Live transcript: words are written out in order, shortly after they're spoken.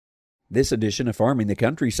This edition of Farming the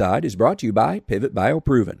Countryside is brought to you by Pivot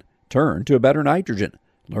BioProven. Turn to a better nitrogen.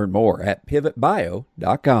 Learn more at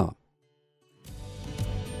pivotbio.com.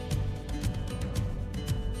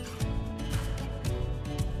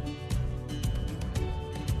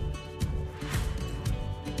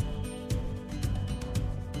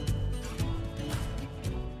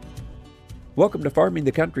 Welcome to Farming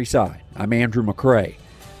the Countryside. I'm Andrew McCrae.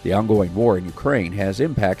 The ongoing war in Ukraine has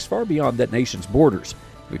impacts far beyond that nation's borders.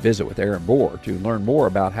 We visit with Aaron Bohr to learn more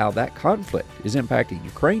about how that conflict is impacting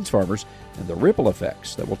Ukraine's farmers and the ripple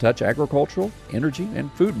effects that will touch agricultural, energy, and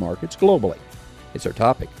food markets globally. It's our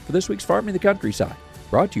topic for this week's Farming the Countryside,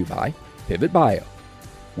 brought to you by Pivot Bio.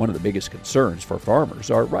 One of the biggest concerns for farmers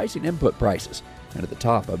are rising input prices, and at the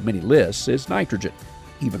top of many lists is nitrogen.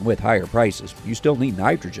 Even with higher prices, you still need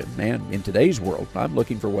nitrogen, and in today's world, I'm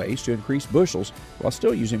looking for ways to increase bushels while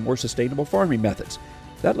still using more sustainable farming methods.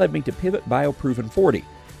 That led me to Pivot BioProven 40,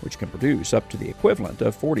 which can produce up to the equivalent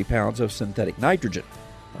of 40 pounds of synthetic nitrogen.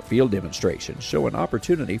 Our field demonstrations show an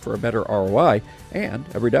opportunity for a better ROI and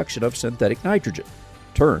a reduction of synthetic nitrogen.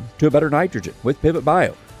 Turn to a better nitrogen with Pivot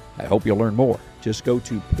Bio. I hope you'll learn more. Just go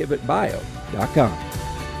to pivotbio.com.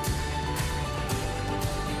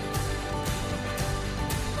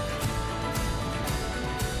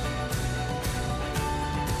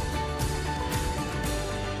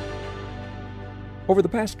 Over the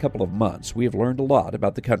past couple of months, we have learned a lot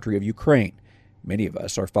about the country of Ukraine. Many of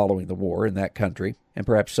us are following the war in that country, and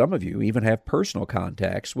perhaps some of you even have personal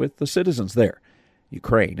contacts with the citizens there.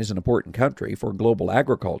 Ukraine is an important country for global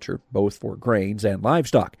agriculture, both for grains and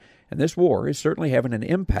livestock, and this war is certainly having an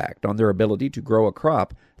impact on their ability to grow a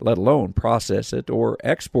crop, let alone process it or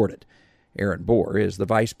export it. Aaron Bohr is the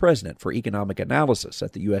Vice President for Economic Analysis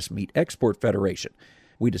at the U.S. Meat Export Federation.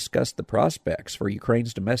 We discussed the prospects for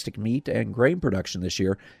Ukraine's domestic meat and grain production this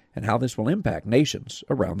year and how this will impact nations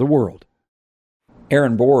around the world.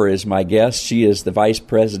 Aaron Bohr is my guest. She is the Vice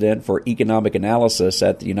President for Economic Analysis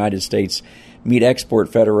at the United States Meat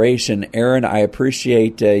Export Federation. Aaron, I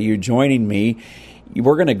appreciate you joining me.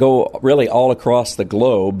 We're going to go really all across the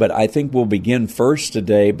globe, but I think we'll begin first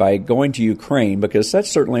today by going to Ukraine, because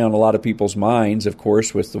that's certainly on a lot of people's minds, of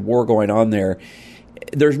course, with the war going on there.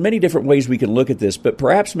 There's many different ways we can look at this, but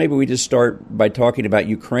perhaps maybe we just start by talking about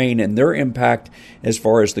Ukraine and their impact as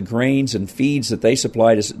far as the grains and feeds that they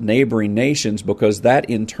supply to neighboring nations, because that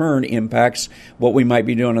in turn impacts what we might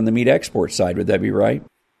be doing on the meat export side. Would that be right?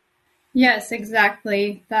 Yes,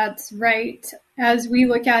 exactly. That's right. As we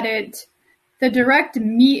look at it, the direct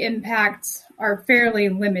meat impacts are fairly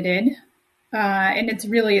limited, and it's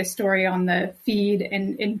really a story on the feed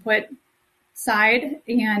and input side.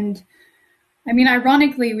 And I mean,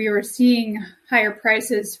 ironically, we were seeing higher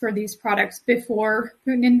prices for these products before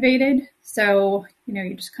Putin invaded. So,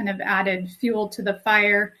 you just kind of added fuel to the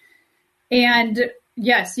fire. And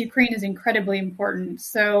yes, Ukraine is incredibly important.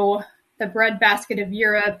 So the breadbasket of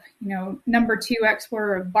Europe, number 2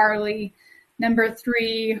 exporter of barley, number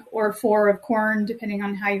 3 or 4 of corn, depending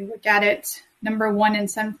on how you look at it, number 1 in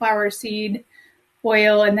sunflower seed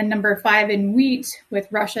oil, and then number 5 in wheat, with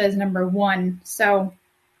Russia as number 1. So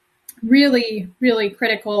really, really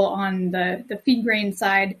critical on the feed grain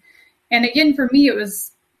side. And again, for me, it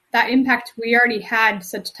was that impact. We already had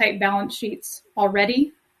such tight balance sheets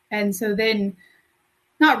already. And so then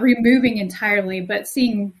not removing entirely, but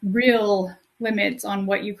seeing real limits on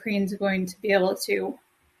what Ukraine's going to be able to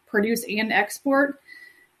produce and export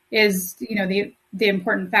is, the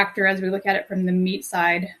important factor as we look at it from the meat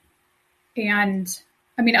side. And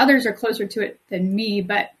I mean, others are closer to it than me,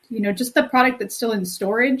 but, just the product that's still in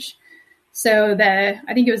storage. So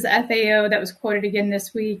I think it was the FAO that was quoted again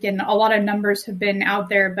this week, and a lot of numbers have been out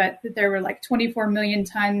there, but there were like 24 million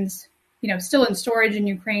tons, still in storage in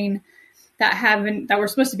Ukraine that were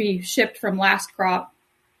supposed to be shipped from last crop.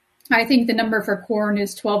 I think the number for corn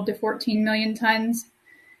is 12 to 14 million tons.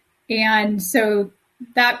 And so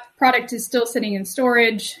that product is still sitting in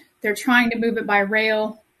storage. They're trying to move it by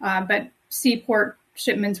rail, but seaport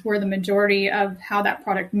shipments were the majority of how that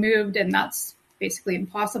product moved, and that's basically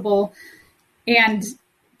impossible. And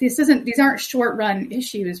these aren't short run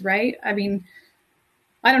issues, right? I mean,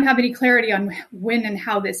 I don't have any clarity on when and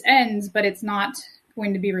how this ends, but it's not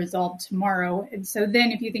going to be resolved tomorrow. And so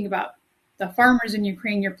then if you think about the farmers in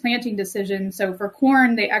Ukraine, your planting decisions. So for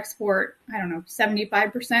corn, they export,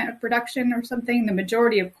 75% of production or something. The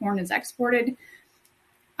majority of corn is exported.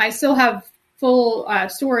 I still have full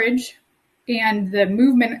storage, and the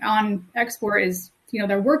movement on export is,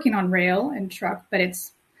 they're working on rail and truck, but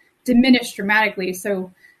it's diminished dramatically.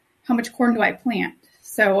 So how much corn do I plant?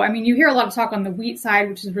 So, I mean, you hear a lot of talk on the wheat side,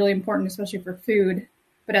 which is really important, especially for food.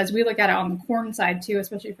 But as we look at it on the corn side too,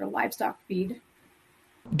 especially for livestock feed.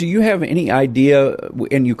 Do you have any idea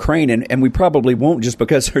in Ukraine, and we probably won't just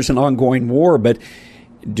because there's an ongoing war, but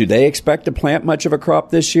do they expect to plant much of a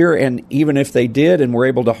crop this year? And even if they did and were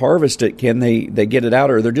able to harvest it, can they get it out?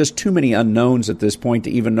 Or are there just too many unknowns at this point to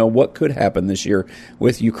even know what could happen this year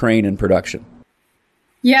with Ukraine and production?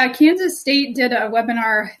 Yeah, Kansas State did a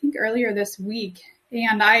webinar, I think earlier this week,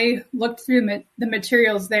 and I looked through the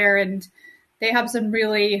materials there, and they have some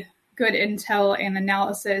really good intel and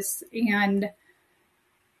analysis. And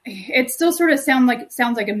it still sort of sounds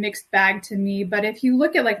like a mixed bag to me. But if you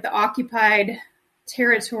look at like the occupied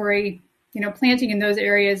territory, planting in those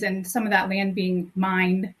areas and some of that land being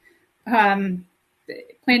mined,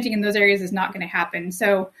 planting in those areas is not going to happen.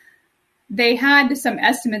 So they had some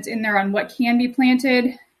estimates in there on what can be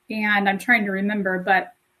planted, and I'm trying to remember,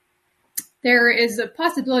 but there is a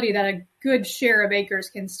possibility that a good share of acres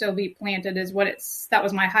can still be planted that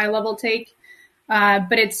was my high level take.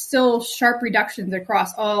 But it's still sharp reductions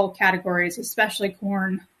across all categories, especially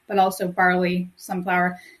corn, but also barley,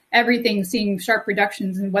 sunflower, everything seeing sharp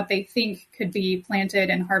reductions in what they think could be planted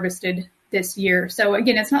and harvested this year. So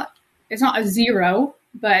again, it's not a zero,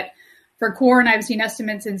 but for corn, I've seen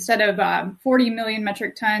estimates instead of 40 million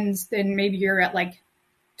metric tons, then maybe you're at like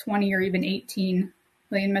 20 or even 18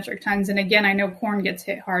 million metric tons. And again, I know corn gets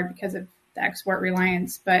hit hard because of the export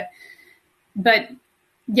reliance, but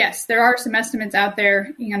yes, there are some estimates out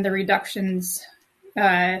there, and the reductions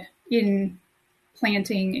in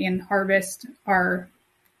planting and harvest are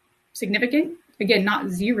significant. Again, not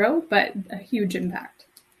zero, but a huge impact.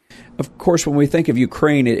 Of course, when we think of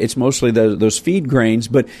Ukraine, it's mostly those feed grains.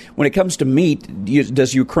 But when it comes to meat,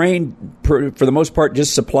 does Ukraine, for the most part,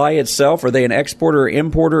 just supply itself? Are they an exporter or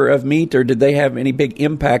importer of meat, or did they have any big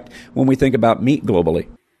impact when we think about meat globally?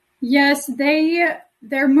 Yes,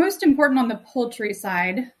 they're most important on the poultry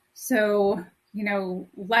side. So,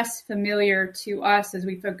 less familiar to us as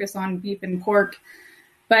we focus on beef and pork.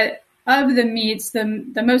 But of the meats,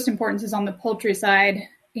 the most importance is on the poultry side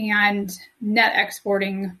and net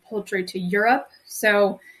exporting poultry to Europe.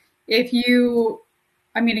 So there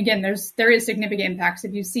is significant impacts.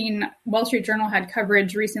 If you've seen, Wall Street Journal had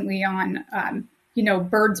coverage recently on,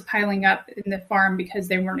 birds piling up in the farm because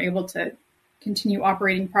they weren't able to continue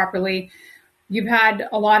operating properly. You've had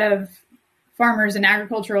a lot of farmers and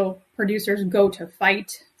agricultural producers go to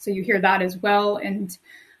fight. So you hear that as well. And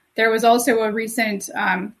there was also a recent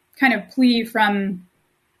kind of plea from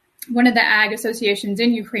one of the ag associations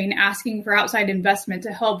in Ukraine asking for outside investment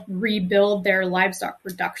to help rebuild their livestock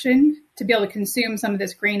production to be able to consume some of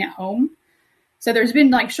this grain at home. So there's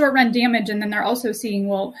been like short run damage. And then they're also seeing,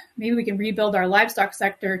 well, maybe we can rebuild our livestock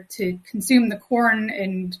sector to consume the corn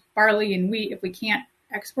and barley and wheat if we can't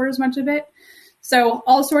export as much of it. So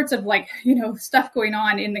all sorts of stuff going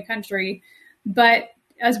on in the country. But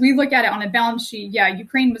as we look at it on a balance sheet,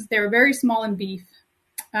 Ukraine they were very small in beef,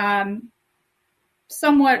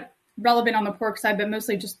 somewhat relevant on the pork side, but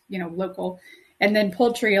mostly just, local. And then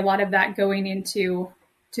poultry, a lot of that going to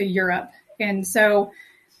Europe. And so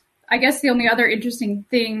I guess the only other interesting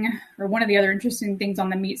thing, or one of the other interesting things on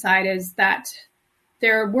the meat side, is that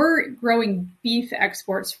there were growing beef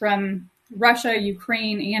exports from Russia,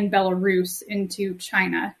 Ukraine, and Belarus into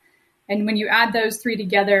China. And when you add those three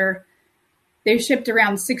together, they shipped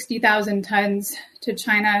around 60,000 tons to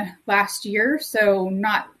China last year, so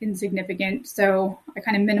not insignificant. So I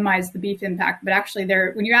kind of minimized the beef impact, but actually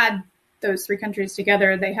when you add those three countries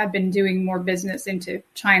together, they have been doing more business into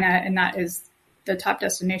China, and that is the top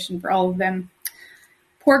destination for all of them.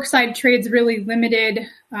 Pork side trade's really limited.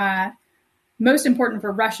 Most important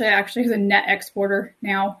for Russia actually is a net exporter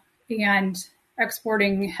now, and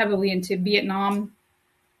exporting heavily into Vietnam.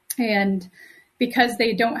 And because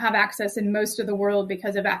they don't have access in most of the world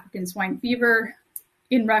because of African swine fever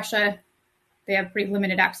in Russia, they have pretty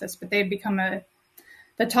limited access, but they've become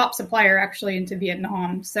the top supplier actually into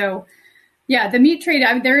Vietnam. So the meat trade,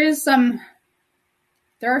 there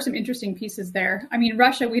are some interesting pieces there. I mean,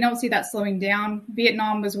 Russia, we don't see that slowing down.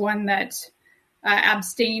 Vietnam was one that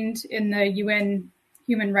abstained in the UN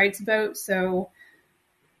human rights vote. So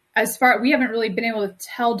we haven't really been able to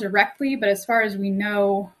tell directly, but as far as we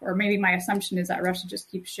know, or maybe my assumption is that Russia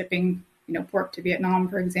just keeps shipping, pork to Vietnam,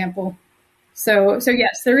 for example. So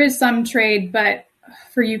yes, there is some trade, but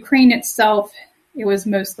for Ukraine itself, it was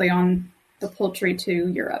mostly on the poultry to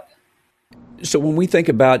Europe. So when we think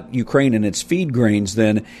about Ukraine and its feed grains,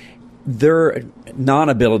 then their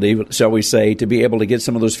non-ability, shall we say, to be able to get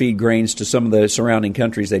some of those feed grains to some of the surrounding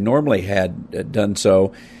countries they normally had done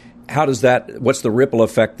so, How does that, what's the ripple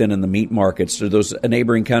effect then in the meat markets? Do those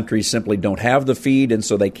neighboring countries simply don't have the feed and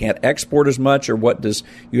so they can't export as much? Or what does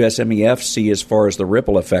USMEF see as far as the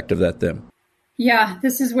ripple effect of that then? Yeah,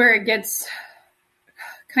 this is where it gets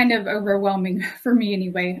kind of overwhelming for me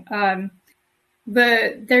anyway.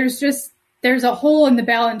 There's a hole in the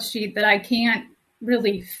balance sheet that I can't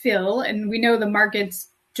really fill. And we know the market's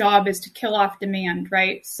job is to kill off demand,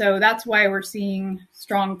 right? So that's why we're seeing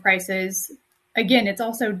strong prices. Again, it's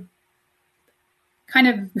also kind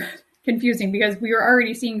of confusing because we were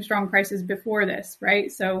already seeing strong prices before this, right?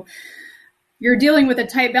 So you're dealing with a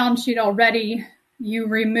tight balance sheet already. You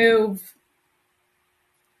remove,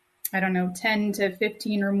 10 to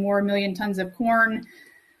 15 or more million tons of corn.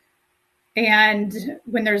 And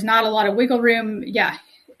when there's not a lot of wiggle room,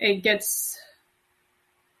 it gets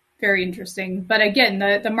very interesting. But again,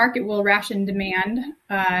 the market will ration demand.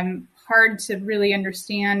 Hard to really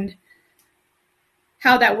understand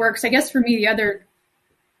how that works. I guess for me, the other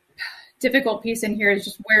difficult piece in here is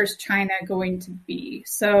just where's China going to be?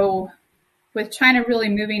 So with China really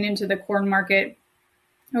moving into the corn market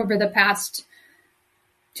over the past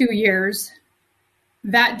 2 years,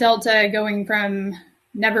 that delta going from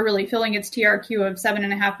never really filling its TRQ of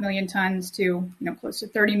 7.5 million tons to close to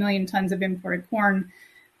 30 million tons of imported corn,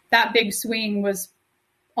 that big swing was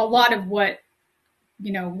a lot of what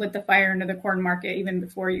lit the fire into the corn market even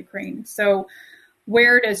before Ukraine. So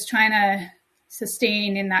where does China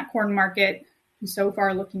sustain in that corn market? So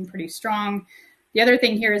far looking pretty strong. The other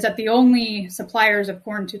thing here is that the only suppliers of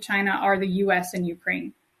corn to China are the US and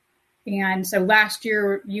Ukraine. And so last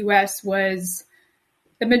year, US was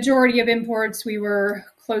the majority of imports. We were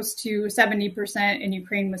close to 70% and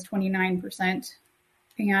Ukraine was 29%.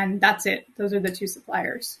 And that's it. Those are the two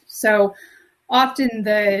suppliers. So often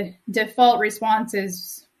the default response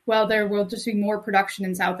is, well, there will just be more production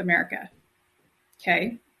in South America.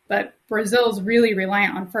 Okay. But Brazil's really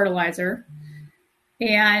reliant on fertilizer.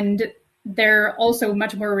 And they're also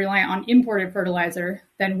much more reliant on imported fertilizer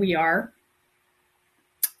than we are.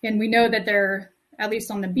 And we know that they're, at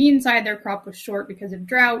least on the bean side, their crop was short because of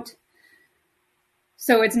drought.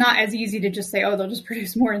 So it's not as easy to just say, oh, they'll just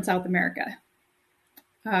produce more in South America.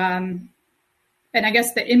 And I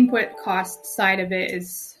guess the input cost side of it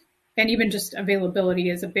is, and even just availability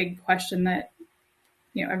is a big question that,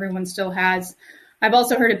 everyone still has. I've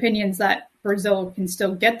also heard opinions that Brazil can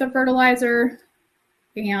still get the fertilizer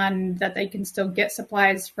and that they can still get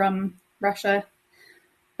supplies from Russia,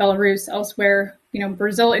 Belarus, elsewhere.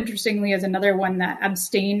 Brazil, interestingly, is another one that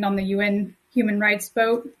abstained on the UN human rights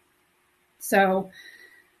vote. So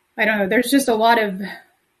I don't know. There's just a lot of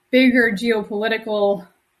bigger geopolitical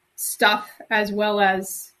stuff as well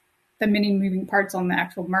as the many moving parts on the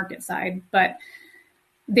actual market side. But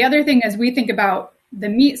the other thing as we think about the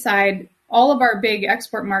meat side, all of our big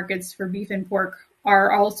export markets for beef and pork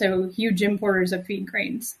are also huge importers of feed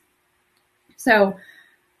grains. So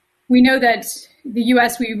we know that the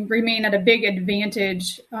U.S., we remain at a big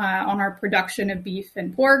advantage on our production of beef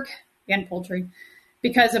and pork and poultry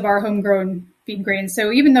because of our homegrown feed grains.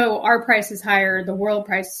 So even though our price is higher, the world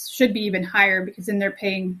price should be even higher because then they're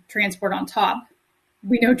paying transport on top.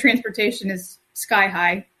 We know transportation is sky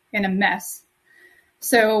high and a mess.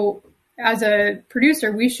 So as a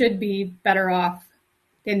producer, we should be better off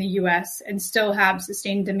in the U.S. and still have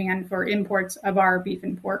sustained demand for imports of our beef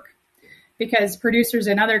and pork because producers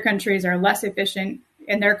in other countries are less efficient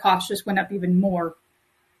and their costs just went up even more.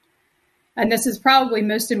 And this is probably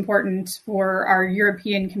most important for our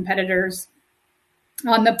European competitors.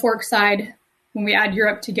 On the pork side, when we add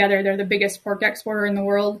Europe together, they're the biggest pork exporter in the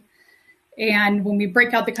world. And when we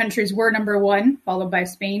break out the countries, we're number one, followed by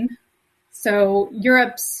Spain. So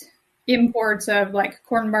Europe's imports of like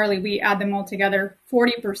corn, barley, wheat, add them all together,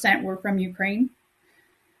 40% were from Ukraine.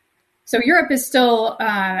 So Europe is still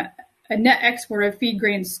a net exporter of feed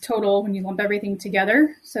grains total when you lump everything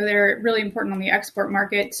together. So they're really important on the export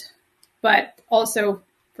market, but also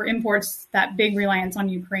for imports, that big reliance on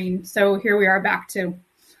Ukraine. So here we are back to,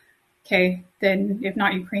 okay, then if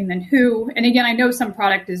not Ukraine, then who? And again, I know some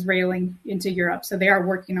product is railing into Europe, so they are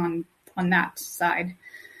working on that side.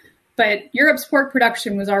 But Europe's pork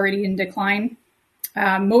production was already in decline.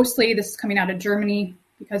 Mostly this is coming out of Germany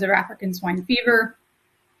because of African swine fever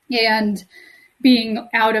and being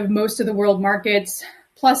out of most of the world markets.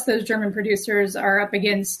 Plus those German producers are up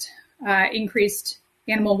against increased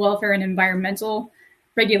animal welfare and environmental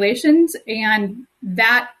regulations. And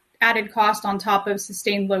that added cost on top of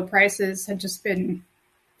sustained low prices had just been,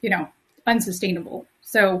 unsustainable.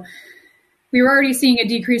 So we were already seeing a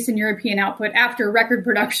decrease in European output after record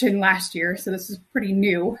production last year. So this is pretty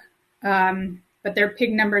new. but their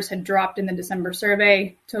pig numbers had dropped in the December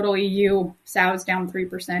survey. Total EU sows down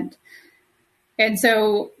 3%. And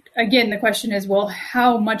so, again, the question is, well,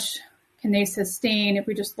 how much can they sustain if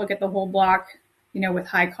we just look at the whole block, with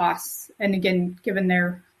high costs? And again, given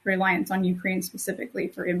their reliance on Ukraine specifically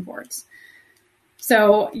for imports.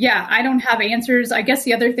 So, yeah, I don't have answers. I guess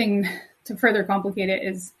the other thing to further complicate it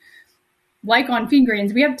is, like on feed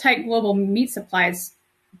grains, we have tight global meat supplies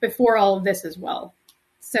before all of this as well.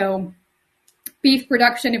 So beef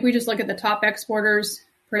production, if we just look at the top exporters,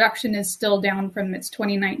 production is still down from its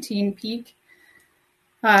 2019 peak.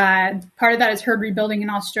 Part of that is herd rebuilding in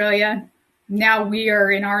Australia. Now we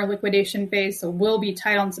are in our liquidation phase, so we'll be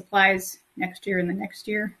tight on supplies next year and the next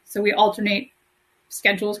year. So we alternate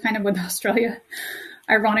schedules kind of with Australia,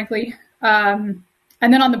 ironically. And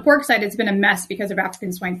then on the pork side, it's been a mess because of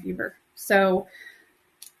African swine fever. So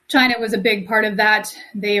China was a big part of that.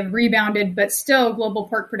 They have rebounded, but still global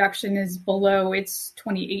pork production is below its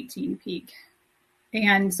 2018 peak.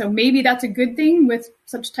 And so maybe that's a good thing with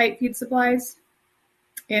such tight feed supplies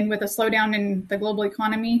and with a slowdown in the global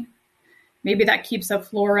economy. Maybe that keeps a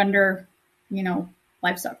floor under,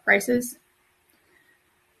 livestock prices.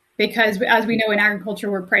 Because as we know in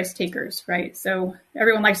agriculture, we're price takers, right? So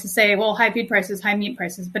everyone likes to say, well, high feed prices, high meat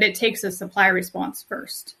prices, but it takes a supply response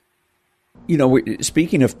first.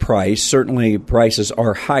 Speaking of price, certainly prices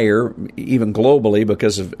are higher, even globally,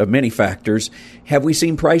 because of many factors. Have we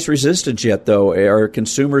seen price resistance yet, though? Are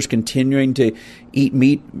consumers continuing to eat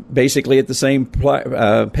meat basically at the same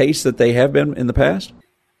pace that they have been in the past?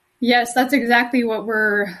 Yes, that's exactly what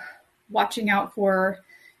we're watching out for.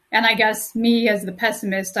 And I guess me as the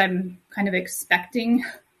pessimist, I'm kind of expecting.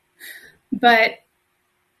 But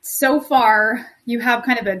so far, you have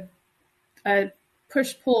kind of a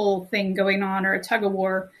push-pull thing going on, or a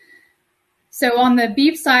tug-of-war. So on the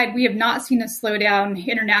beef side, we have not seen a slowdown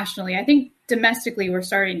internationally. I think domestically, we're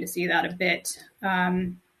starting to see that a bit.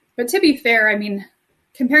 But to be fair,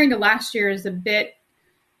 comparing to last year is a bit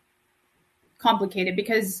complicated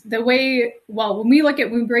because when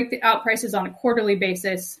we break out prices on a quarterly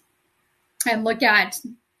basis and look at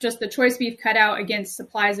just the choice beef cutout against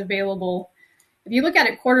supplies available, if you look at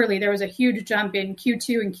it quarterly, there was a huge jump in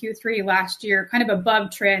Q2 and Q3 last year, kind of above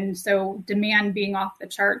trend, so demand being off the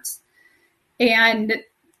charts. And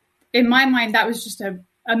in my mind, that was just an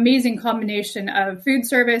amazing combination of food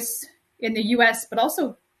service in the U.S., but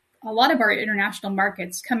also a lot of our international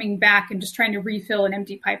markets coming back and just trying to refill an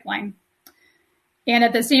empty pipeline. And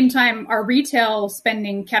at the same time, our retail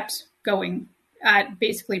spending kept going at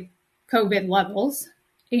basically COVID levels.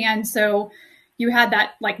 And so you had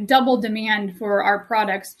that double demand for our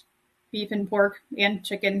products, beef and pork and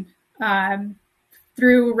chicken,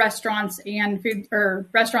 through restaurants and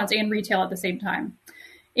retail at the same time.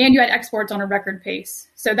 And you had exports on a record pace.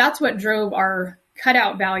 So that's what drove our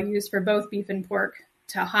cutout values for both beef and pork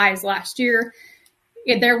to highs last year.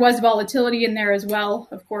 There was volatility in there as well,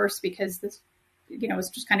 of course, because this, it's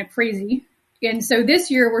just kind of crazy. And so this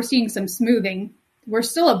year we're seeing some smoothing. We're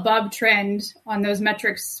still above trend on those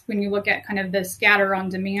metrics. When you look at kind of the scatter on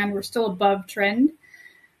demand, we're still above trend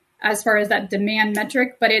as far as that demand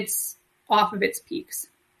metric, but it's off of its peaks.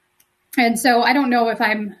 And so I don't know if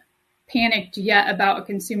I'm panicked yet about a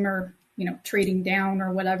consumer, trading down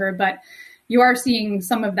or whatever, but you are seeing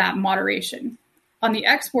some of that moderation. On the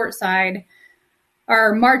export side,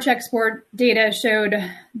 our March export data showed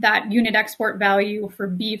that unit export value for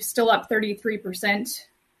beef still up 33%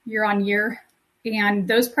 year on year. And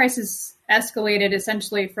those prices escalated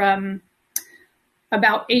essentially from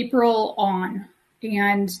about April on.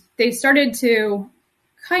 And they started to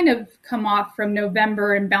kind of come off from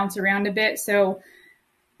November and bounce around a bit. So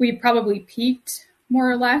we probably peaked more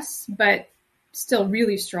or less, but still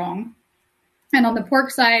really strong. And on the pork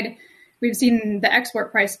side, we've seen the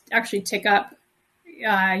export price actually tick up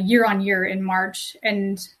year on year in March.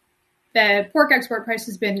 And the pork export price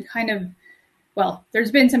has been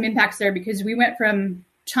there's been some impacts there because we went from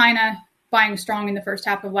China buying strong in the first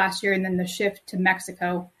half of last year and then the shift to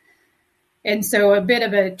Mexico. And so a bit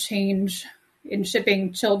of a change in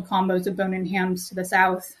shipping chilled combos of bone-in hams to the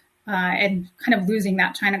south and kind of losing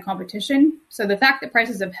that China competition. So the fact that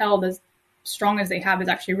prices have held as strong as they have is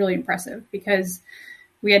actually really impressive because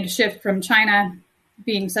we had to shift from China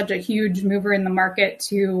being such a huge mover in the market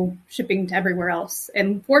to shipping to everywhere else.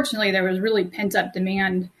 And fortunately, there was really pent-up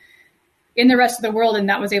demand in the rest of the world, and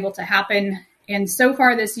that was able to happen. And so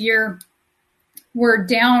far this year, we're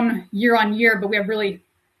down year on year, but we have really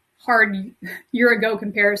hard year-ago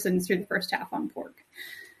comparisons through the first half on pork.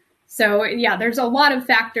 So, yeah, there's a lot of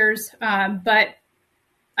factors. But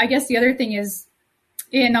I guess the other thing is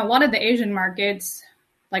in a lot of the Asian markets,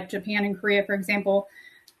 like Japan and Korea, for example,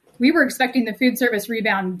 we were expecting the food service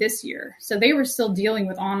rebound this year. So they were still dealing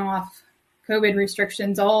with on-off COVID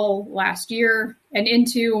restrictions all last year and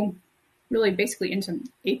really basically into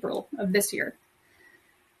April of this year.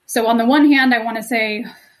 So on the one hand, I want to say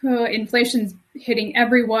inflation's hitting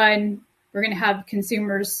everyone. We're going to have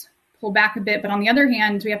consumers pull back a bit. But on the other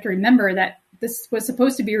hand, we have to remember that this was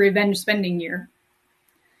supposed to be a revenge spending year.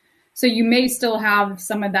 So you may still have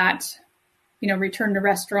some of that, return to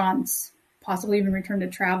restaurants, possibly even return to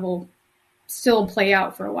travel, still play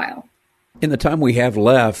out for a while. In the time we have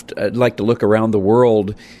left, I'd like to look around the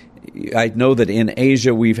world. I know that in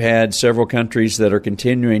Asia we've had several countries that are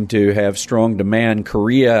continuing to have strong demand.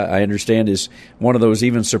 Korea, I understand, is one of those,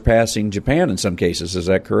 even surpassing Japan in some cases. Is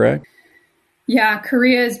that correct? Yeah,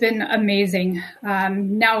 Korea has been amazing.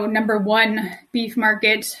 Now number one beef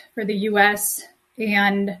market for the U.S.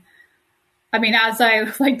 And I mean, as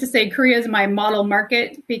I like to say, Korea is my model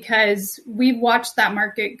market because we've watched that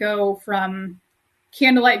market go from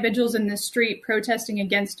candlelight vigils in the street protesting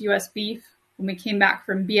against U.S. beef when we came back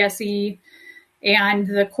from BSE and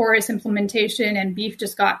the chorus implementation, and beef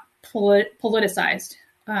just got politicized.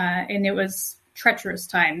 And it was treacherous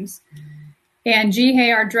times. And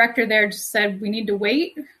Jihei, our director there, just said, we need to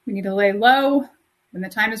wait. We need to lay low. When the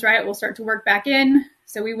time is right, we'll start to work back in.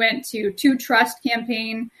 So we went to To Trust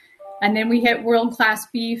campaign, and then we hit world-class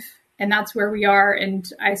beef, and that's where we are. And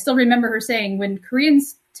I still remember her saying, when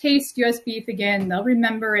Koreans taste U.S. beef again, they'll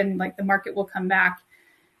remember, and the market will come back.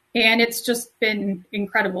 And it's just been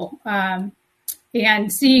incredible. And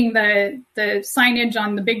seeing the signage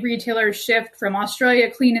on the big retailers shift from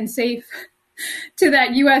Australia Clean and Safe to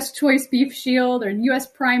that U.S. Choice Beef Shield or U.S.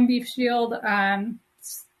 Prime Beef Shield,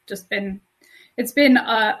 it's been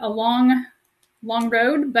a long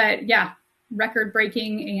road, but yeah, record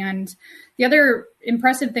breaking. And the other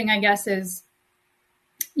impressive thing, I guess, is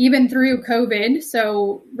even through COVID,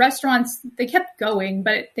 so restaurants, they kept going,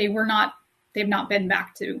 but they've not been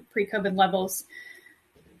back to pre-COVID levels.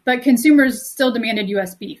 But consumers still demanded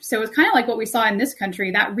U.S. beef. So it was kind of like what we saw in this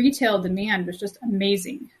country. That retail demand was just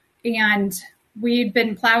amazing. And we've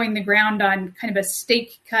been plowing the ground on kind of a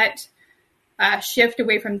steak cut shift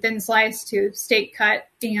away from thin slice to steak cut.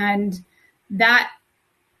 And that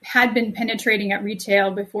had been penetrating at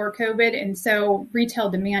retail before COVID. And so retail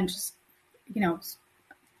demand just,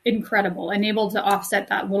 incredible and able to offset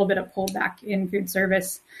that little bit of pullback in food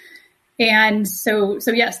service. And so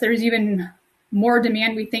yes, there's even more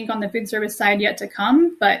demand, we think, on the food service side yet to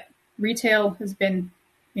come, but retail has been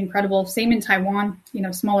incredible. Same in Taiwan,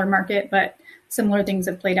 smaller market, but similar things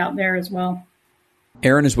have played out there as well.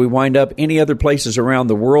 Erin, as we wind up, any other places around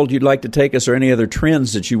the world you'd like to take us, or any other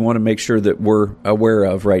trends that you want to make sure that we're aware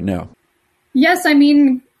of right now? Yes, I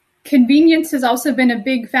mean, convenience has also been a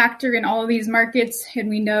big factor in all of these markets. And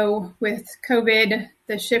we know with COVID,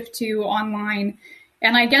 the shift to online.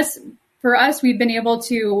 And I guess for us, we've been able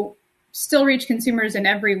to still reach consumers in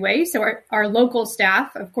every way. So our local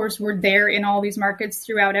staff, of course, were there in all these markets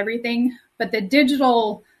throughout everything. But the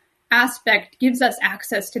digital aspect gives us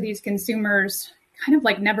access to these consumers kind of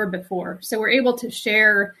like never before. So we're able to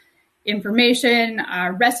share information,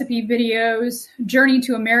 recipe videos, Journey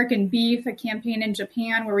to American Beef, a campaign in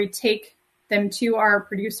Japan where we take them to our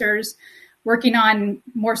producers, working on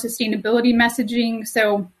more sustainability messaging.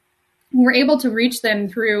 So we're able to reach them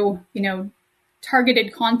through,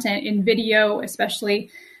 targeted content in video, especially.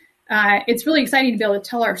 It's really exciting to be able to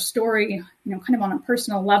tell our story, kind of on a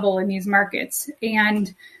personal level in these markets.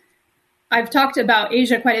 And I've talked about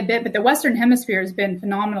Asia quite a bit, but the Western Hemisphere has been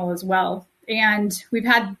phenomenal as well. And we've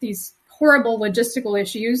had these horrible logistical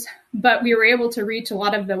issues, but we were able to reach a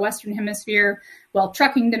lot of the Western Hemisphere while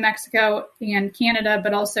trucking to Mexico and Canada,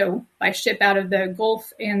 but also by ship out of the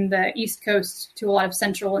Gulf and the East Coast to a lot of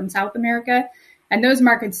Central and South America. And those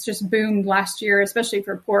markets just boomed last year, especially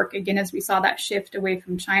for pork, again, as we saw that shift away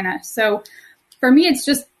from China. So for me, it's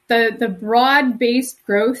just the broad-based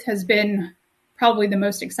growth has been probably the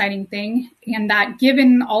most exciting thing. And that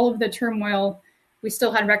given all of the turmoil, we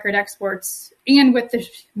still had record exports, and with the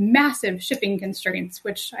massive shipping constraints,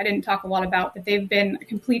 which I didn't talk a lot about, but they've been a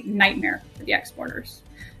complete nightmare for the exporters.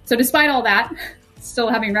 So despite all that, still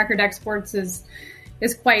having record exports is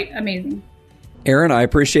quite amazing. Erin, I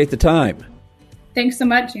appreciate the time. Thanks so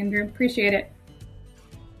much, Andrew. Appreciate it.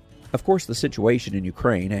 Of course, the situation in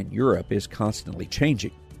Ukraine and Europe is constantly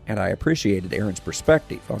changing, and I appreciated Erin's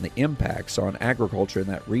perspective on the impacts on agriculture in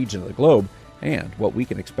that region of the globe and what we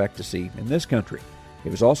can expect to see in this country.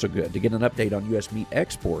 It was also good to get an update on U.S. meat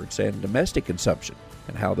exports and domestic consumption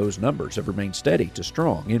and how those numbers have remained steady to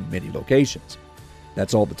strong in many locations.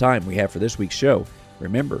 That's all the time we have for this week's show.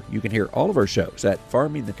 Remember, you can hear all of our shows at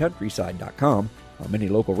farmingthecountryside.com, on many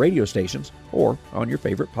local radio stations, or on your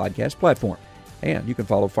favorite podcast platform. And you can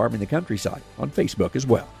follow Farming the Countryside on Facebook as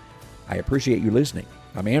well. I appreciate you listening.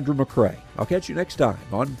 I'm Andrew McCrae. I'll catch you next time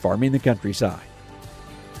on Farming the Countryside.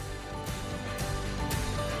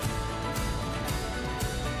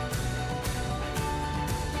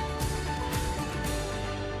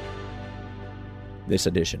 This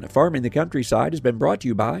edition of Farming the Countryside has been brought to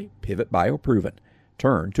you by Pivot BioProven.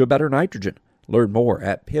 Turn to a better nitrogen. Learn more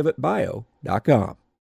at pivotbio.com.